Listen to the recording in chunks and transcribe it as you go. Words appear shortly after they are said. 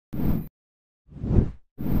A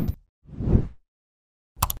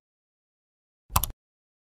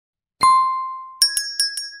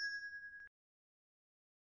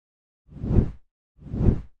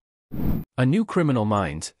new Criminal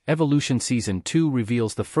Minds, Evolution Season 2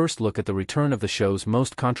 reveals the first look at the return of the show's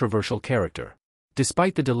most controversial character.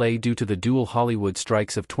 Despite the delay due to the dual Hollywood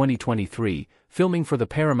strikes of 2023, filming for the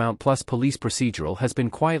Paramount Plus police procedural has been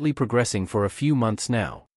quietly progressing for a few months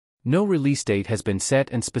now. No release date has been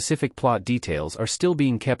set and specific plot details are still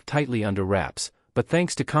being kept tightly under wraps, but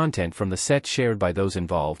thanks to content from the set shared by those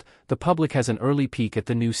involved, the public has an early peek at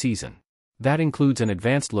the new season. That includes an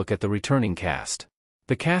advanced look at the returning cast.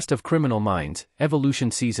 The cast of Criminal Minds,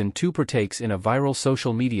 Evolution Season 2 partakes in a viral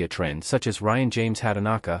social media trend such as Ryan James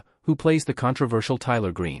Hatanaka, who plays the controversial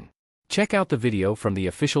Tyler Green. Check out the video from the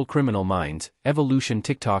official Criminal Minds, Evolution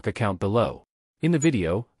TikTok account below. In the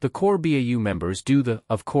video, the core BAU members do the,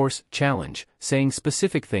 of course, challenge, saying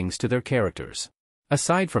specific things to their characters.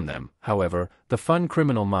 Aside from them, however, the fun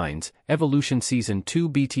Criminal Minds, Evolution Season 2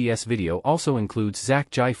 BTS video also includes Zach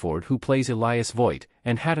Giford who plays Elias Voigt,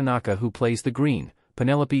 and Hatanaka who plays the Green,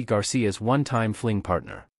 Penelope Garcia's one-time fling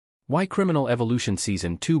partner. Why Criminal Evolution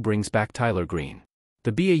Season 2 brings back Tyler Green?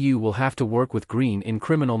 The BAU will have to work with Green in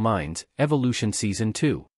Criminal Minds, Evolution Season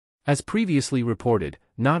 2. As previously reported,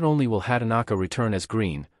 not only will Hatanaka return as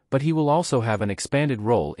Green, but he will also have an expanded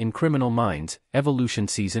role in Criminal Minds, Evolution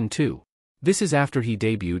Season 2. This is after he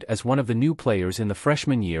debuted as one of the new players in the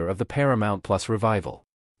freshman year of the Paramount Plus revival.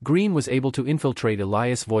 Green was able to infiltrate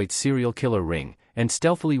Elias Voigt's serial killer ring, and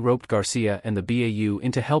stealthily roped Garcia and the BAU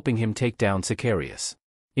into helping him take down Sicarius.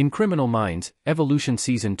 In Criminal Minds, Evolution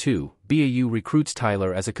Season 2, BAU recruits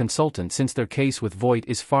Tyler as a consultant since their case with Voight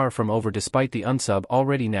is far from over despite the unsub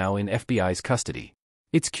already now in FBI's custody.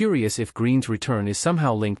 It's curious if Green's return is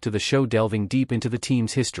somehow linked to the show delving deep into the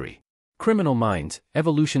team's history. Criminal Minds,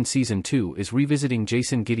 Evolution Season 2 is revisiting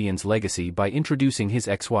Jason Gideon's legacy by introducing his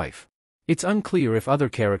ex-wife. It's unclear if other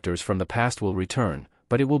characters from the past will return,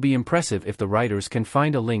 but it will be impressive if the writers can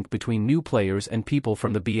find a link between new players and people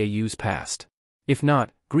from the BAU's past. If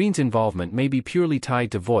not, Green's involvement may be purely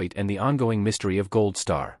tied to Voight and the ongoing mystery of Gold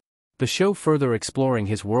Star. The show further exploring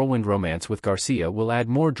his whirlwind romance with Garcia will add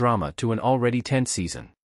more drama to an already tense season.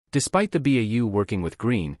 Despite the BAU working with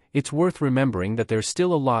Green, it's worth remembering that there's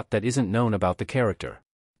still a lot that isn't known about the character.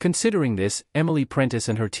 Considering this, Emily Prentiss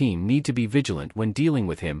and her team need to be vigilant when dealing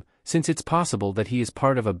with him, since it's possible that he is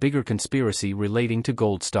part of a bigger conspiracy relating to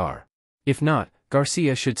Gold Star. If not,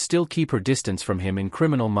 Garcia should still keep her distance from him in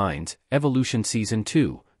Criminal Minds, Evolution Season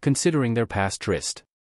 2, considering their past tryst.